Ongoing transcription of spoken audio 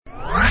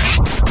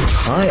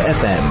High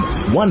FM,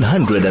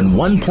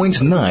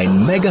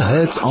 101.9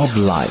 megahertz of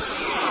life.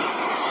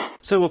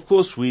 So, of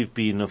course, we've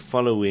been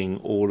following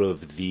all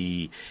of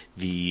the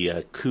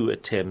coup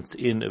attempts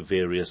in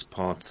various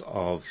parts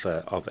of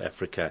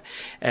Africa,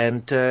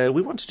 and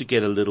we wanted to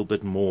get a little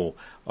bit more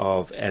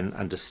of an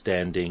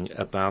understanding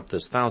about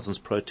this. Thousands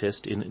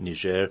protest in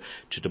Niger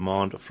to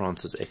demand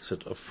France's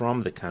exit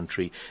from the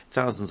country.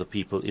 Thousands of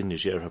people in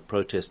Niger have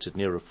protested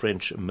near a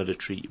French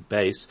military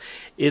base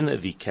in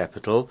the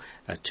capital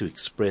to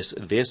express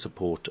their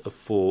support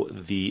for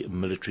the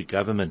military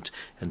government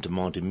and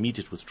demand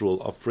immediate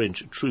withdrawal of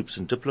French troops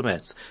and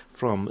diplomats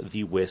from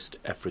the West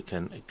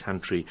African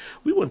country.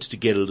 We wanted to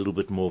get a little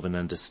bit more of an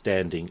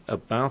understanding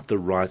about the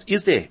rise.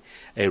 Is there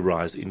a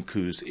rise in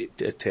coups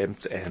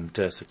attempts and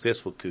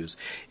successful coups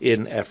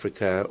in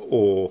Africa,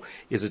 or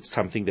is it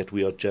something that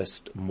we are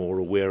just more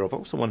aware of? I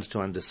also wanted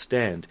to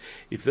understand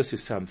if this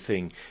is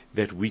something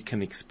that we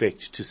can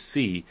expect to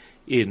see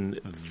in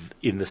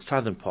the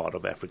southern part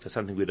of Africa,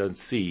 something we don't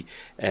see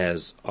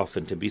as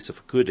often. Thembisa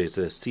Fakude is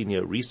a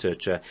senior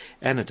researcher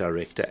and a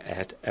director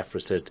at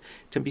Afrasid.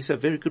 Thembisa,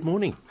 very good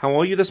morning. How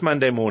are you this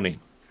Monday morning?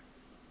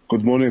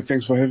 Good morning.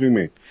 Thanks for having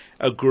me.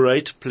 A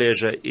great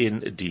pleasure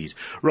indeed.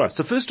 Right.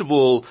 So first of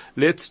all,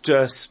 let's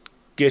just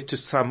get to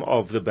some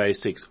of the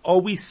basics. Are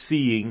we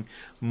seeing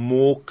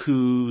more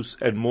coups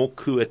and more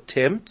coup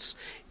attempts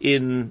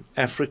in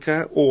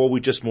Africa, or are we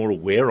just more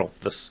aware of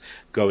this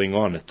going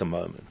on at the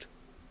moment?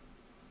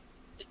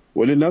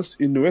 Well, in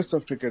West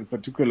Africa in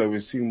particular,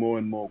 we're seeing more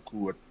and more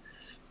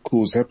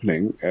coups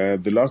happening.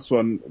 The last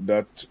one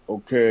that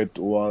occurred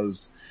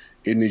was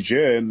in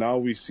Niger. Now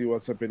we see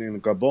what's happening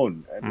in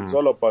Gabon, and it's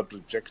all about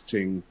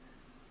rejecting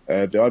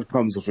the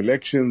outcomes of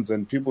elections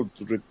and people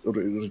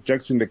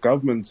rejecting the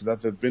governments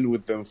that have been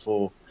with them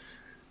for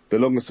the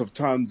longest of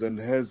times and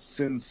have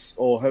since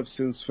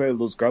failed.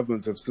 Those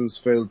governments have since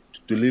failed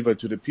to deliver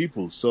to the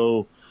people.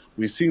 So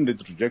we're seeing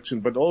that rejection,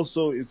 but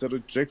also it's a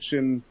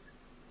rejection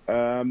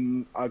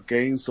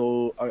against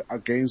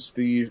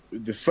the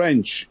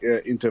French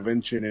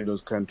intervention in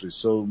those countries.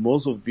 So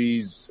most of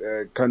these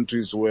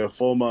countries were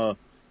former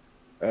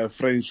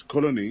French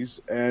colonies,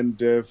 and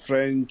the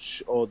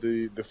French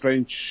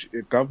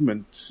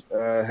government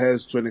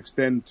has to an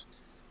extent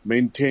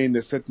maintained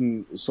a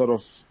certain sort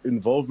of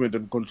involvement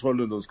and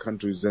control in those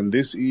countries, and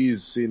this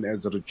is seen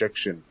as a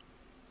rejection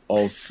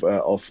of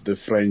the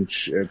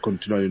French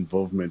continual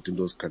involvement in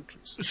those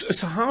countries.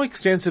 So how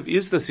extensive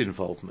is this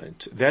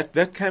involvement?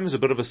 That came as a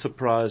bit of a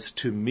surprise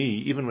to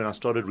me, even when I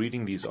started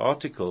reading these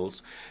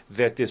articles,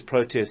 that there's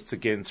protests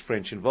against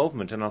French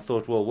involvement, and I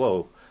thought, well,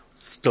 whoa,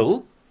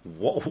 still?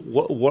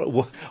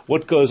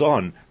 What goes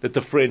on that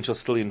the French are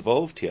still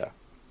involved here?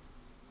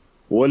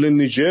 Well, in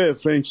Niger,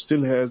 French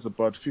still has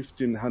about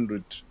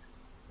 1,500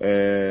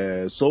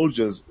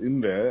 soldiers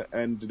in there,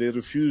 and they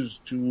refuse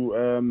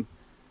to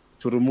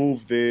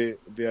remove their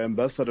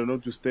ambassador,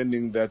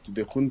 notwithstanding that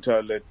the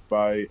junta led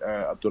by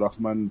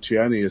Abdurrahman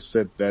Tiani has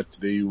said that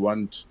they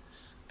want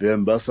the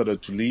ambassador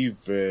to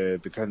leave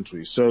the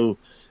country. So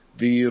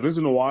the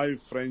reason why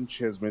French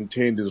has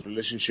maintained this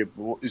relationship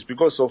is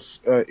because of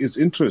its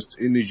interest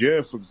in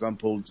Niger, for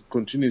example,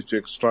 continues to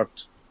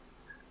extract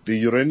the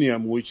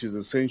uranium, which is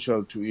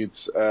essential to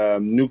its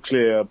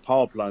nuclear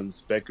power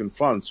plants back in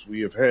France.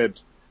 We have heard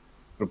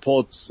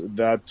reports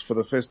that for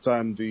the first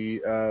time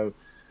the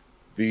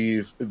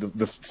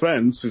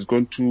France is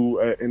going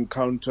to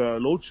encounter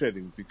load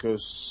shedding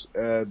because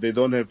they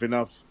don't have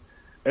enough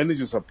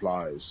energy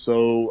supplies.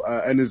 So,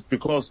 and it's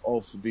because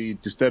of the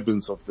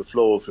disturbance of the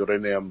flow of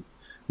uranium,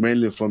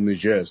 mainly from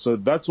Niger. So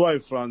that's why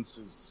France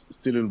is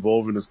still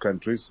involved in these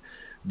countries.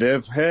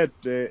 They've had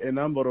a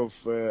number of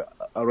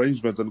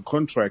arrangements and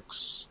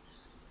contracts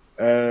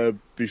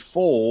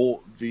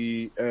before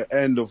the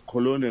end of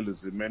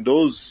colonialism, and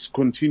those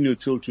continue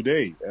till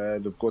today.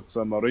 They've got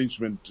some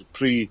arrangement,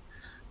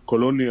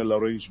 pre-colonial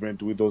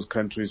arrangement with those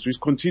countries, which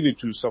continue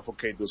to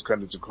suffocate those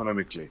countries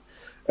economically.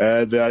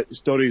 There are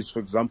stories, for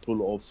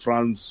example, of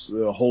France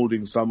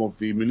holding some of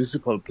the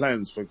municipal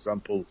plans, for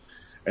example,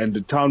 and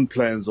the town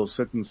plans of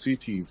certain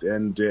cities.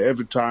 And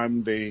every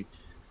time there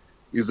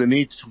is a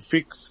need to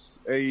fix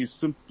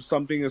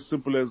something as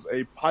simple as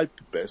a pipe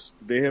burst,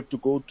 they have to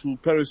go to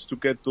Paris to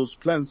get those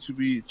plans to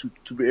be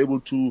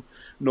able to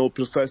know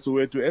precisely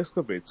where to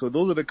excavate. So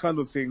those are the kind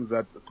of things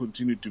that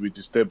continue to be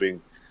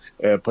disturbing,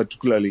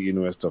 particularly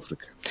in West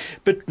Africa.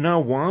 But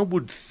now, why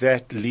would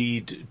that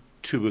lead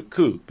to a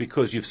coup?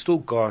 Because you've still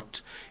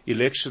got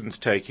elections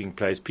taking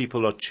place.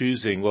 People are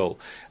choosing. Well,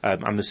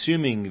 I'm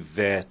assuming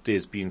that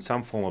there's been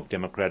some form of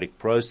democratic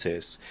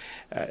process.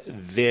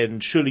 Then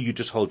surely you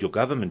just hold your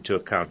government to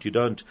account. You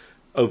don't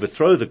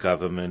overthrow the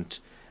government.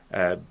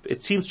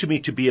 It seems to me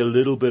to be a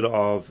little bit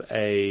of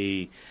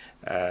a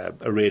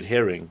red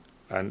herring,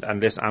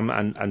 unless I'm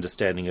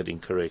understanding it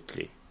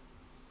incorrectly.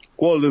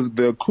 Well,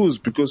 there are coups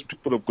because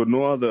people have got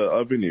no other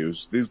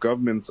avenues. These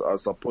governments are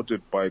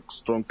supported by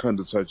strong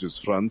countries such as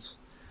France,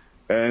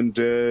 and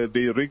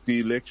they rig the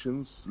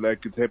elections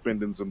like it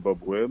happened in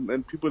Zimbabwe,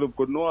 and people have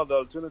got no other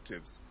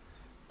alternatives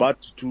but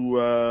to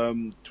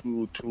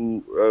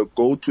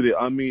go to the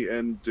army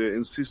and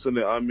insist on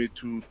the army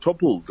to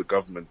topple the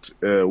government.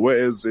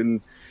 Whereas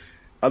in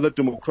other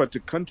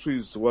democratic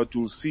countries,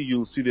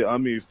 you'll see the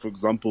army, for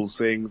example,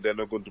 saying they're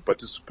not going to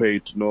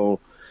participate, no,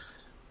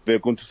 they're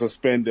going to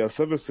suspend their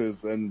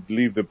services and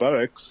leave the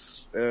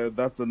barracks.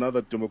 That's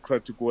another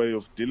democratic way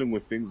of dealing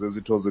with things, as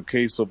it was the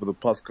case over the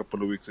past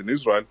couple of weeks in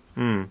Israel.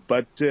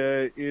 But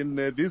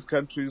in these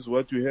countries,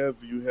 what you have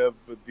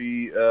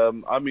the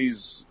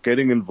armies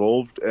getting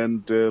involved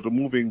and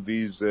removing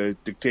these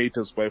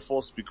dictators by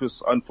force,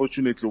 because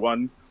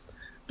unfortunately,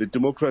 the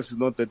democracy is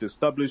not that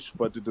established,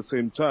 but at the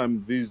same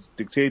time, these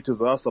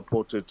dictators are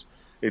supported,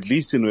 at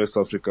least in West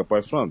Africa,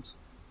 by France.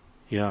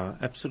 Yeah,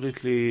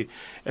 absolutely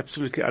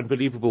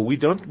unbelievable.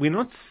 We're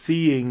not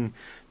seeing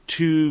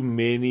too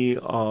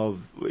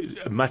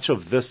much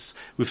of this.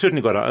 We've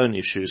certainly got our own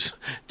issues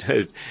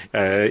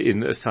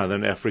in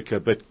Southern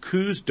Africa, but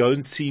coups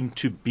don't seem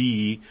to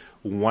be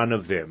one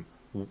of them.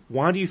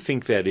 Why do you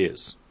think that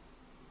is?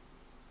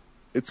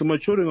 It's a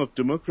maturing of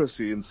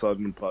democracy in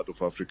southern part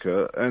of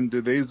Africa, and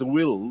there is a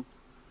will,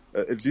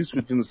 at least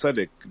within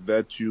SADC,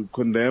 that you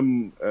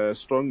condemn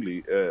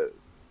strongly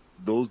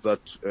those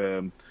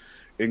that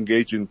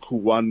engage in coup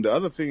one. The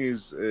other thing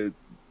is,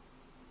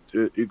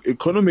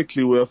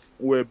 economically,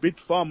 we're a bit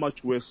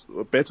much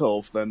better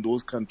off than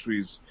those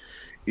countries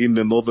in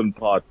the northern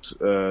part,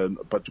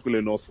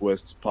 particularly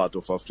northwest part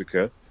of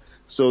Africa.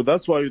 So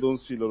that's why you don't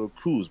see a lot of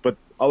coups. But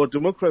our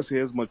democracy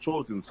has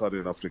matured in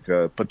southern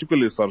Africa,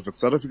 particularly South Africa.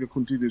 South Africa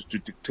continues to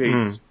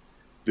dictate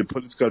the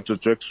political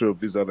trajectory of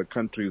these other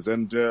countries.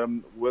 And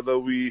whether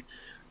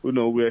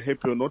we're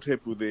happy or not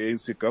happy with the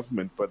ANC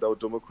government, but our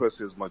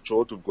democracy has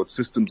matured. We've got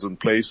systems in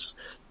place.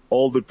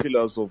 All the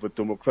pillars of a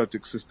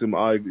democratic system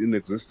are in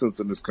existence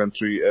in this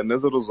country. And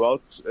as a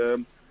result,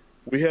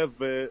 we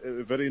have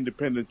a very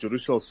independent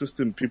judicial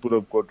system. People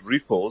have got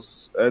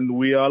recourse, and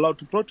we are allowed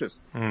to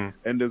protest.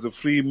 And there's a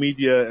free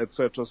media,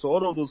 etc. So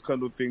all of those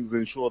kind of things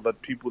ensure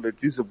that people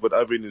at least have got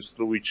avenues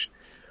through which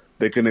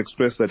they can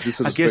express that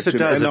dissatisfaction. I guess it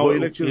does. And our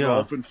elections are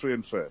often free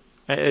and fair.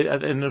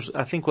 And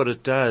I think what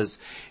it does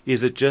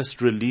is it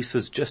just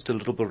releases just a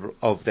little bit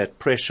of that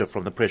pressure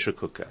from the pressure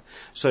cooker.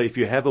 So if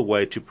you have a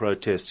way to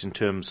protest in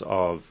terms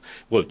of,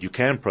 well, you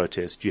can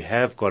protest, you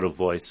have got a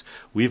voice,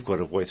 we've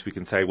got a voice, we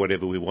can say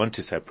whatever we want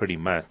to say pretty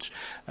much,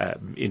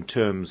 in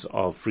terms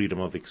of freedom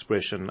of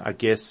expression, I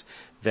guess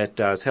that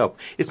does help.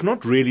 It's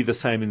not really the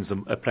same in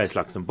a place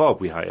like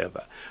Zimbabwe,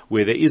 however,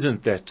 where there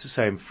isn't that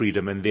same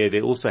freedom, and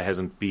there also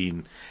hasn't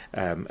been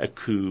a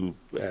coup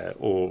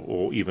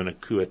or even a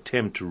coup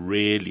attempt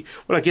really.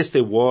 Well, I guess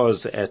there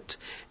was at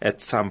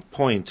some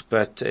point,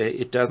 but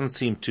it doesn't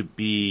seem to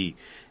be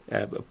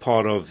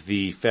part of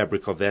the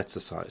fabric of that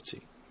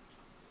society.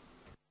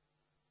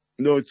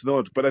 No, it's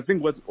not. But I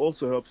think what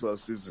also helps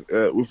us is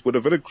we've got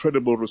a very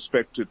credible,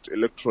 respected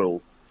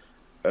electoral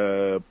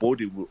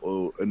body,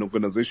 an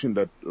organization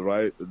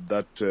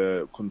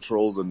that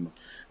controls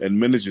and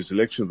manages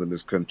elections in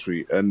this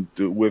country. And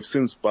we've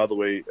since, by the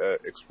way,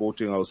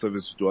 exporting our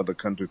services to other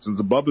countries. And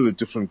Zimbabwe is a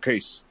different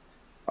case.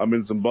 I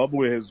mean,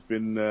 Zimbabwe has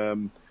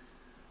been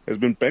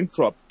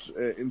bankrupt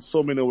in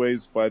so many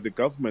ways by the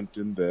government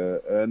in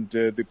there, and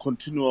the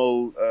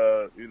continual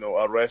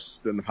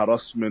arrest and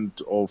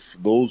harassment of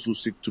those who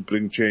seek to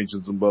bring change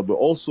in Zimbabwe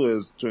also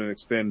has, to an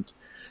extent,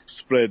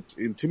 spread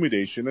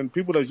intimidation, and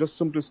people are just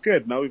simply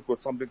scared. Now we've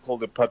got something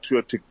called the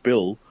Patriotic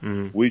Bill,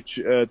 which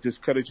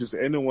discourages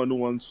anyone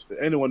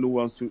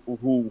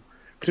who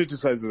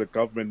criticizes the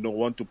government, nor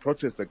want to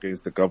protest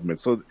against the government.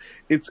 So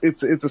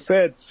it's a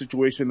sad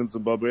situation in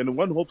Zimbabwe, and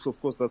one hopes, of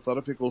course, that South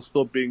Africa will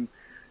stop being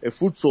a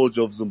foot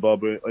soldier of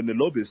Zimbabwe and a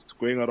lobbyist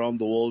going around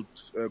the world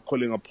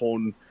calling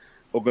upon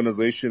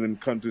organizations and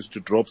countries to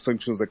drop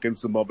sanctions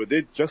against Zimbabwe.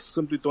 They just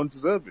simply don't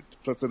deserve it.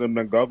 President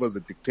Mnangagwa, as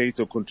a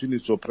dictator,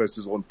 continues to oppress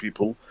his own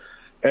people,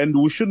 and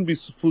we shouldn't be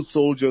foot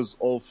soldiers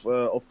of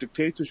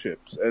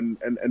dictatorships. And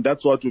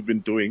that's what we've been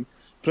doing.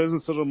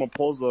 President Cyril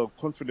Ramaphosa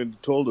confidently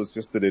told us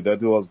yesterday that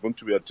he was going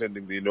to be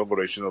attending the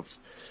inauguration of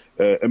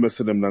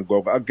Emmerson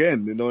Mnangagwa.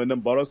 Again, an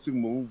embarrassing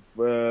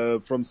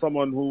move from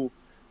someone who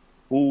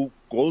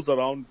goes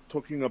around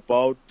talking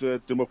about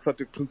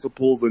democratic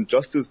principles and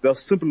justice. There's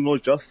simply no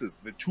justice.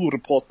 The two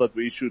reports that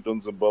were issued on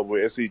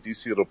Zimbabwe,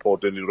 SADC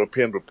report and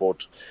European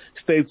report,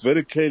 states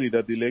very clearly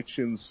that the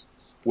elections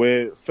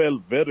fell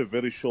very,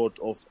 very short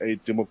of a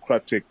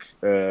democratic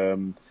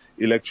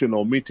election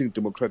or meeting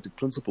democratic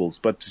principles.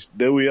 But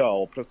there we are.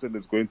 Our president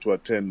is going to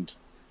attend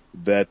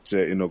that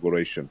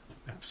inauguration.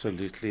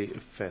 Absolutely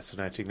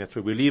fascinating. That's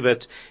where we leave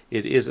it.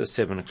 It is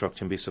 7 o'clock.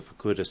 Thembisa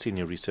Fakude,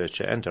 senior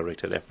researcher and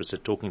director at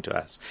Afrasid, talking to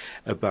us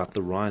about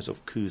the rise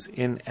of coups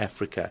in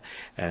Africa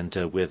and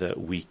whether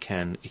we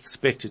can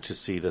expect to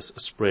see this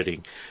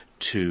spreading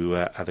to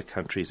other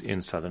countries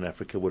in Southern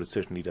Africa. Well, it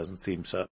certainly doesn't seem so.